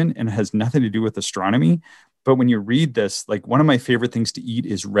has been, and it has nothing to do with astronomy. But when you read this, like one of my favorite things to eat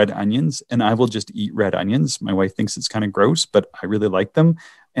is red onions, and I will just eat red onions. My wife thinks it's kind of gross, but I really like them.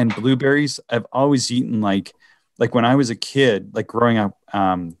 And blueberries, I've always eaten like when I was a kid, like growing up,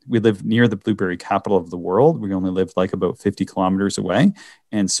 we lived near the blueberry capital of the world. We only lived like about 50 kilometers away.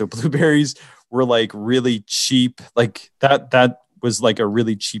 And so blueberries were like really cheap. Like that was like a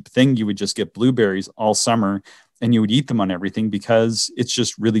really cheap thing. You would just get blueberries all summer and you would eat them on everything because it's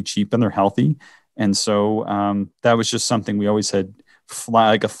just really cheap and they're healthy. And so that was just something we always had,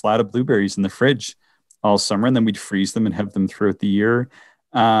 like a flat of blueberries in the fridge all summer, and then we'd freeze them and have them throughout the year.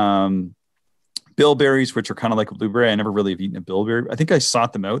 Bilberries, which are kind of like a blueberry. I never really have eaten a bilberry. I think I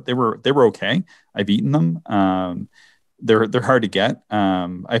sought them out. They were okay. I've eaten them. They're hard to get.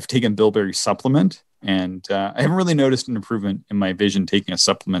 I've taken bilberry supplement, and I haven't really noticed an improvement in my vision taking a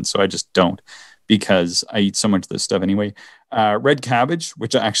supplement, so I just don't, because I eat so much of this stuff anyway. Red cabbage,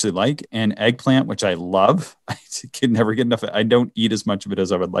 which I actually like, and eggplant, which I love. I can never get enough. I don't eat as much of it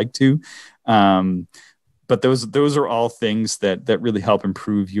as I would like to. But those are all things that really help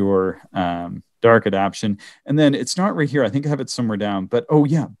improve your dark adaptation. And then it's not right here. I think I have it somewhere down. But oh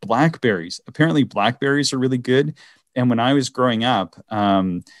yeah, blackberries. Apparently blackberries are really good. And when I was growing up,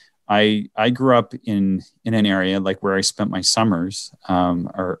 I grew up in an area like where I spent my summers,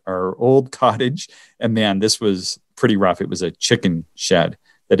 our old cottage. And man, this was pretty rough. It was a chicken shed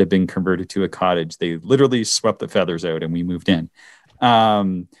that had been converted to a cottage. They literally swept the feathers out and we moved in.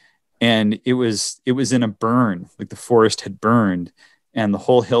 And it was in a burn, like the forest had burned, and the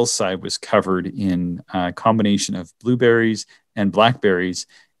whole hillside was covered in a combination of blueberries and blackberries.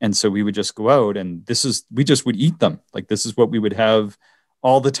 And so we would just go out, and we just would eat them. Like this is what we would have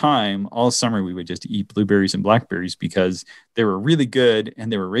all the time, all summer. We would just eat blueberries and blackberries because they were really good and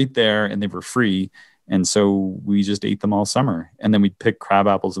they were right there and they were free. And so we just ate them all summer. And then we'd pick crab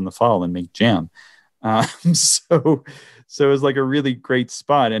apples in the fall and make jam. So it was like a really great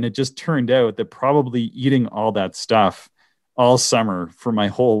spot. And it just turned out that probably eating all that stuff all summer for my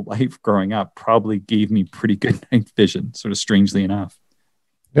whole life growing up probably gave me pretty good night vision, sort of strangely enough.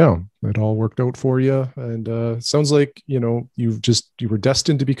 Yeah, it all worked out for you. And sounds like, you were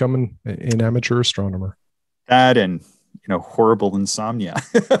destined to become an amateur astronomer. That and, horrible insomnia.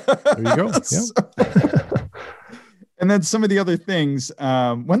 There you go. Yeah. And then some of the other things,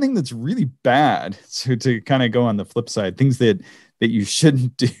 one thing that's really bad, so to kind of go on the flip side, things that you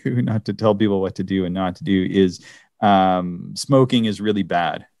shouldn't do, not to tell people what to do and not to do, is smoking is really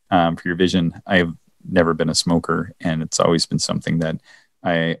bad for your vision. I've never been a smoker, and it's always been something that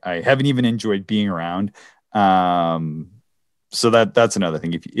I haven't even enjoyed being around. So that's another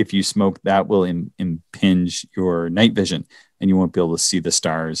thing. If you smoke, that will impinge your night vision, and you won't be able to see the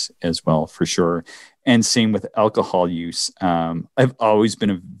stars as well, for sure. And same with alcohol use. I've always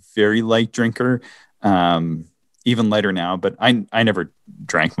been a very light drinker, even lighter now. But I never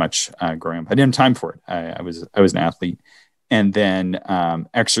drank much growing up. I didn't have time for it. I was an athlete, and then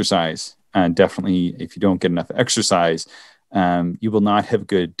exercise. Definitely, if you don't get enough exercise, you will not have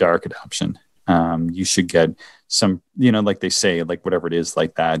good dark adoption. You should get some, like they say, like whatever it is,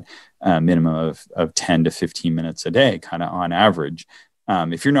 like that minimum of 10 to 15 minutes a day, kind of on average.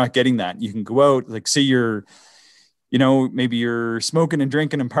 If you're not getting that, you can go out, like say maybe you're smoking and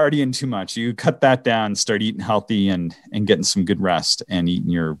drinking and partying too much. You cut that down, start eating healthy and getting some good rest and eating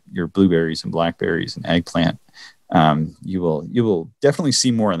your blueberries and blackberries and eggplant. You will definitely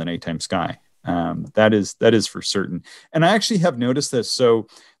see more in the nighttime sky. That is for certain. And I actually have noticed this. So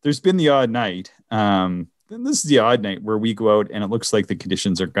there's been the odd night. And this is the odd night where we go out and it looks like the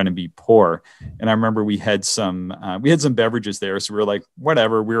conditions are going to be poor. And I remember we had some beverages there. So we were like,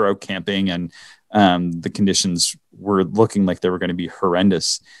 whatever, we were out camping and the conditions were looking like they were going to be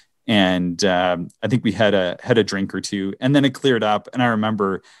horrendous. And I think we had a drink or two and then it cleared up. And I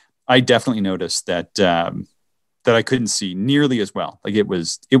remember I definitely noticed that I couldn't see nearly as well. Like it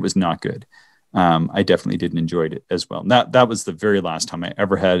was not good. I definitely didn't enjoy it as well. That was the very last time I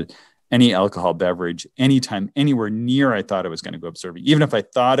ever had any alcohol beverage, anytime, anywhere near I thought I was going to go observing. Even if I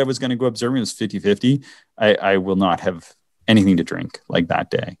thought I was going to go observing, it was 50-50. I will not have anything to drink like that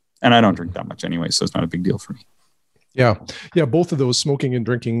day. And I don't drink that much anyway, so it's not a big deal for me. Yeah. Yeah. Both of those, smoking and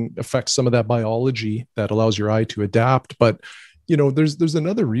drinking, affects some of that biology that allows your eye to adapt. But there's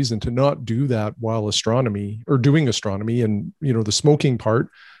another reason to not do that while doing astronomy, and the smoking part.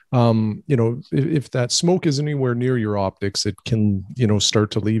 If that smoke is anywhere near your optics, it can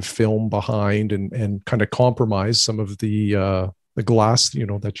start to leave film behind and kind of compromise some of the glass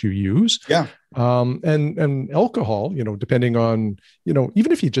that you use. Yeah. And alcohol, depending on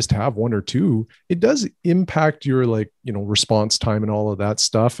even if you just have one or two, it does impact your response time and all of that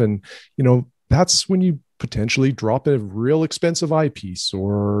stuff. And that's when you potentially drop a real expensive eyepiece,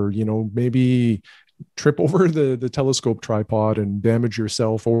 or maybe trip over the telescope tripod and damage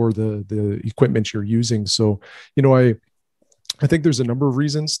yourself or the equipment you're using. So I think there's a number of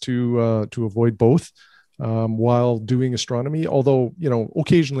reasons to avoid both while doing astronomy. Although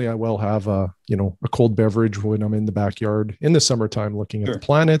occasionally I will have a cold beverage when I'm in the backyard in the summertime looking at the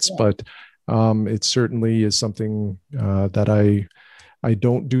planets. Yeah. But it certainly is something that I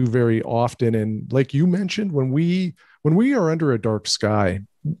don't do very often. And like you mentioned, when we are under a dark sky,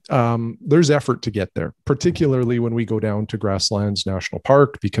 there's effort to get there, particularly when we go down to Grasslands National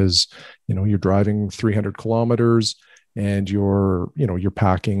Park, because you're driving 300 kilometers and you're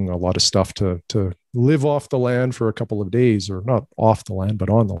packing a lot of stuff to live off the land for a couple of days, or not off the land, but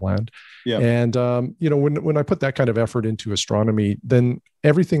on the land. Yeah. And when I put that kind of effort into astronomy, then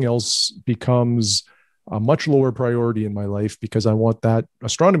everything else becomes a much lower priority in my life, because I want that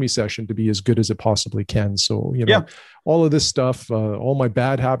astronomy session to be as good as it possibly can. So, all of this stuff, all my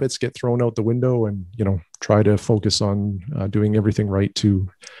bad habits get thrown out the window, and, try to focus on doing everything right to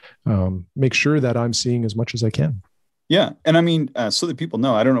make sure that I'm seeing as much as I can. Yeah. And I mean, so that people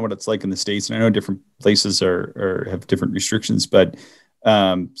know, I don't know what it's like in the States, and I know different places are have different restrictions, but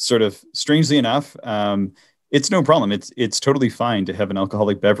sort of strangely enough, it's no problem. It's totally fine to have an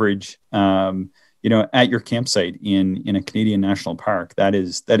alcoholic beverage, at your campsite in a Canadian national park. That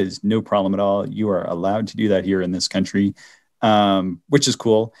is no problem at all. You are allowed to do that here in this country, which is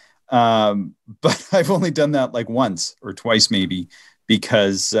cool. But I've only done that like once or twice, maybe,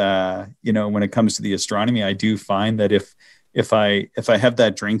 because, when it comes to the astronomy, I do find that if I have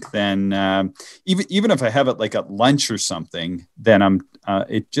that drink, then even if I have it like at lunch or something, then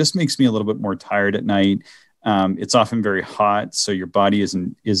it just makes me a little bit more tired at night. It's often very hot, so your body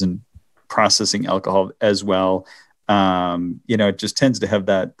isn't processing alcohol as well. It just tends to have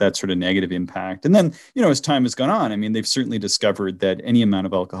that sort of negative impact. And then, as time has gone on, I mean, they've certainly discovered that any amount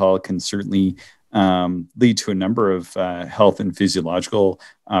of alcohol can certainly lead to a number of health and physiological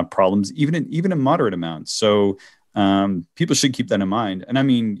problems, even in moderate amounts. So people should keep that in mind. And I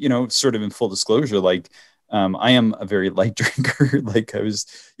mean, sort of in full disclosure, like I am a very light drinker. Like I was,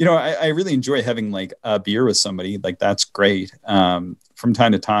 I really enjoy having like a beer with somebody. Like that's great from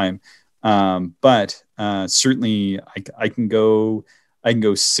time to time. But certainly I can go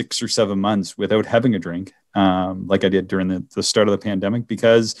 6 or 7 months without having a drink, like I did during the start of the pandemic,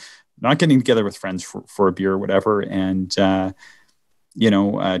 because I'm not getting together with friends for a beer or whatever. And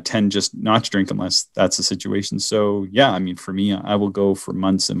tend just not to drink unless that's the situation. So yeah, I mean, for me, I will go for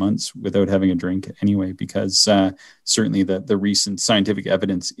months and months without having a drink anyway, because certainly the recent scientific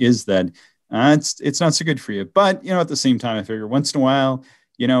evidence is that it's not so good for you. But at the same time, I figure once in a while,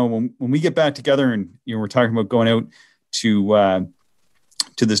 when we get back together and we're talking about going out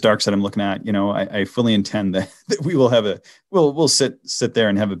to this dark side I'm looking at, I fully intend that we will we'll sit there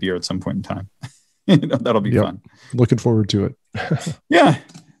and have a beer at some point in time. That'll be fun. Looking forward to it. Yeah.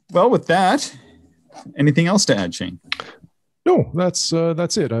 Well, with that, anything else to add, Shane? No, that's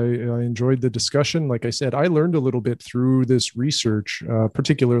it. I enjoyed the discussion. Like I said, I learned a little bit through this research,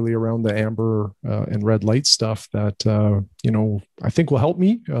 particularly around the amber and red light stuff that, I think will help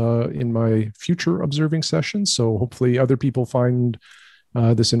me in my future observing sessions. So hopefully other people find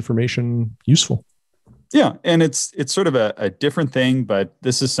this information useful. Yeah, and it's sort of a different thing, but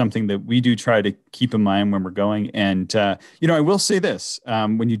this is something that we do try to keep in mind when we're going. And I will say this: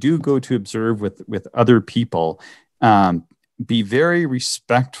 when you do go to observe with other people, be very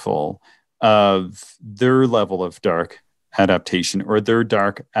respectful of their level of dark adaptation or their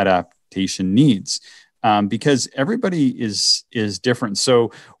dark adaptation needs, because everybody is different.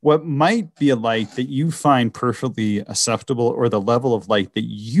 So what might be a light that you find perfectly acceptable, or the level of light that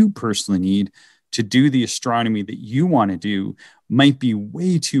you personally need to do the astronomy that you want to do, might be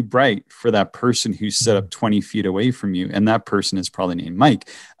way too bright for that person who's set up 20 feet away from you. And that person is probably named Mike.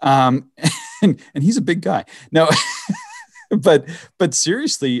 And he's a big guy. No, but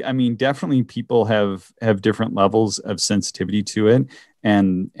seriously, I mean, definitely people have different levels of sensitivity to it.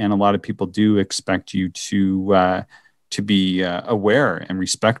 And a lot of people do expect you to be aware and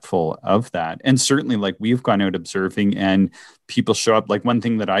respectful of that. And certainly, like, we've gone out observing and people show up. Like, one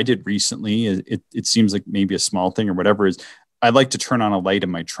thing that I did recently, it seems like maybe a small thing or whatever, is I like to turn on a light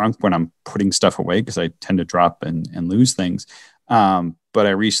in my trunk when I'm putting stuff away, because I tend to drop and lose things. But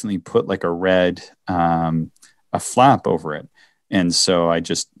I recently put like a red a flap over it. And so I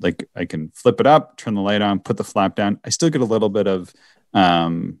just, like, I can flip it up, turn the light on, put the flap down. I still get a little bit of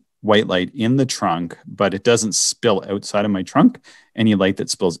white light in the trunk, but it doesn't spill outside of my trunk. Any light that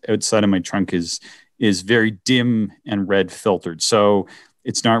spills outside of my trunk is very dim and red filtered. So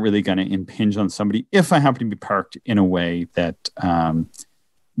it's not really going to impinge on somebody if I happen to be parked in a way that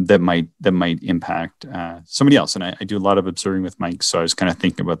might impact somebody else. And I do a lot of observing with Mike, so I was kind of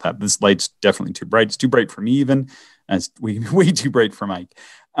thinking about that. This light's definitely too bright. It's too bright for me, even. It's way too bright for Mike.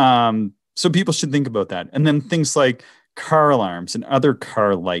 So people should think about that. And then things like car alarms and other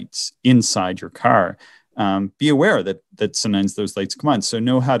car lights inside your car. Be aware that sometimes those lights come on. So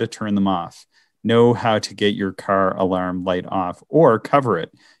know how to turn them off. Know how to get your car alarm light off, or cover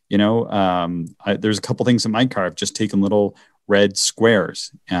it. There's a couple things in my car. I've just taken little red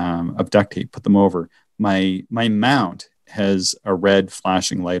squares of duct tape, put them over. My mount has a red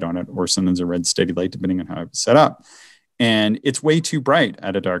flashing light on it, or sometimes a red steady light, depending on how I've set up. And it's way too bright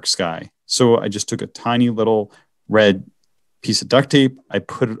at a dark sky. So I just took a tiny little red piece of duct tape. I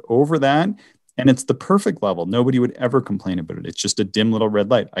put it over that, and it's the perfect level. Nobody would ever complain about it. It's just a dim little red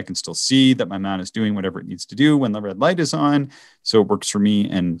light. I can still see that my mount is doing whatever it needs to do when the red light is on. So it works for me,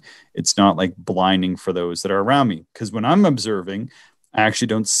 and it's not like blinding for those that are around me. Because when I'm observing, I actually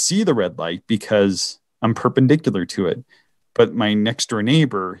don't see the red light because I'm perpendicular to it. But my next door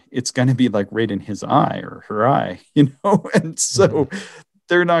neighbor, it's going to be like right in his eye or her eye, and so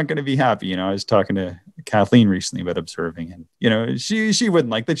they're not going to be happy. I was talking to Kathleen recently about observing, and she wouldn't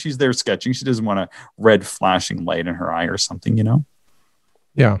like that. She's there sketching. She doesn't want a red flashing light in her eye or something.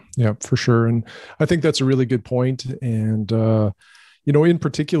 Yeah, for sure. And I think that's a really good point. And in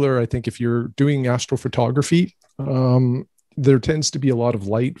particular, I think if you're doing astrophotography, there tends to be a lot of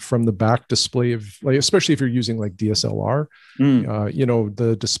light from the back display of, like, especially if you're using like DSLR,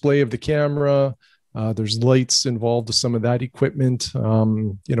 the display of the camera. There's lights involved with some of that equipment.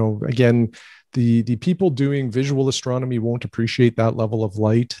 Again, the people doing visual astronomy won't appreciate that level of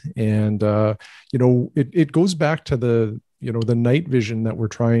light. And, it goes back to the night vision that we're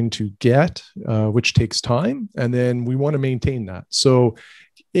trying to get, which takes time. And then we want to maintain that. So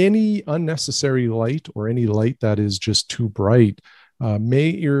any unnecessary light, or any light that is just too bright,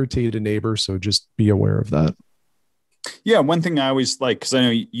 may irritate a neighbor. So just be aware of that. Yeah, one thing I always like, because I know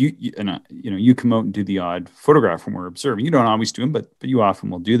you come out and do the odd photograph when we're observing. You don't always do them, but you often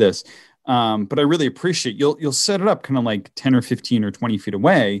will do this. But I really appreciate you'll set it up kind of like 10 or 15 or 20 feet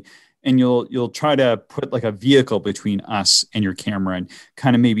away, and you'll try to put like a vehicle between us and your camera, and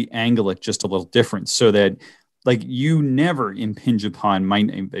kind of maybe angle it just a little different, so that, like, you never impinge upon my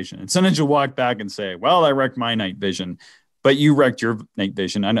night vision. And sometimes you'll walk back and say, well, I wrecked my night vision. but you wrecked your night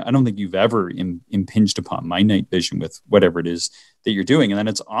vision. I don't think you've ever impinged upon my night vision with whatever it is that you're doing. And then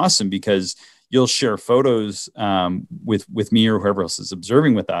it's awesome because you'll share photos with me or whoever else is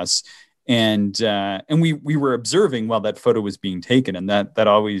observing with us. And we were observing while that photo was being taken. And that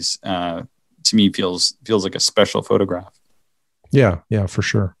always, to me, feels like a special photograph. Yeah, for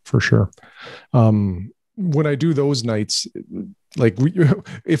sure. When I do those nights, like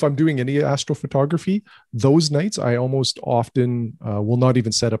if I'm doing any astrophotography, those nights I almost often will not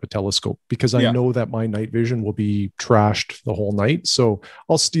even set up a telescope because I know that my night vision will be trashed the whole night. So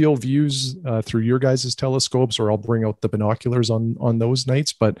I'll steal views through your guys' telescopes, or I'll bring out the binoculars on those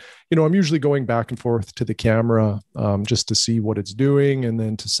nights. But I'm usually going back and forth to the camera just to see what it's doing, and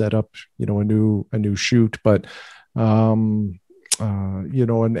then to set up a new shoot. But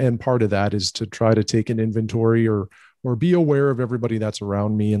and part of that is to try to take an inventory or be aware of everybody that's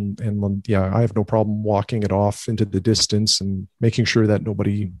around me. And I have no problem walking it off into the distance and making sure that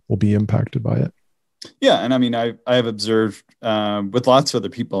nobody will be impacted by it. Yeah. And I mean, I have observed with lots of other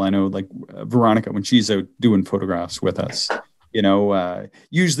people. I know, like Veronica, when she's out doing photographs with us,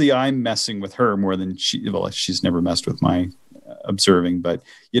 usually I'm messing with her more than she's never messed with my observing, but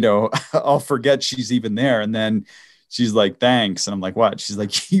I'll forget she's even there. And then she's like, thanks. And I'm like, what? She's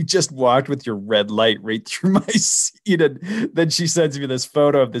like, you just walked with your red light right through my seat. And then she sends me this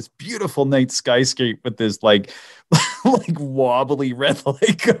photo of this beautiful night skyscape with this like wobbly red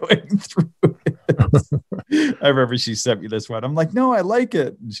light going through it. I remember she sent me this one. I'm like, no, I like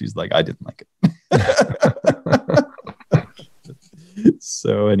it. And she's like, I didn't like it.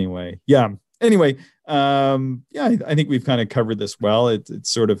 So anyway, I think we've kind of covered this well. It's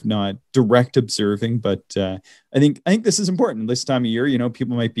sort of not direct observing, but I think this is important this time of year.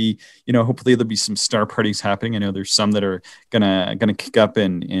 People might be, hopefully there'll be some star parties happening. I know there's some that are gonna kick up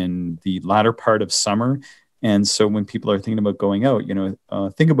in the latter part of summer, and so when people are thinking about going out,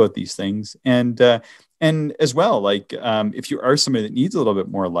 think about these things. And as well, like if you are somebody that needs a little bit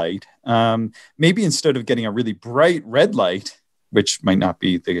more light, maybe instead of getting a really bright red light, which might not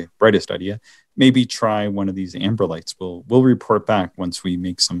be the brightest idea, maybe try one of these amber lights. We'll report back once we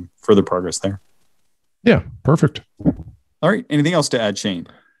make some further progress there. Yeah, perfect. All right. Anything else to add, Shane?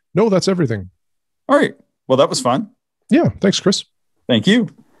 No, that's everything. All right. Well, that was fun. Yeah. Thanks, Chris. Thank you.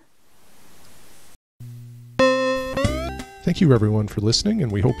 Thank you, everyone, for listening,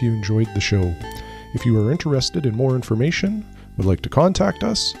 and we hope you enjoyed the show. If you are interested in more information, would like to contact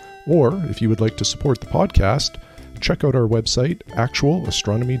us, or if you would like to support the podcast, check out our website,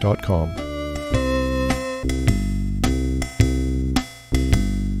 actualastronomy.com.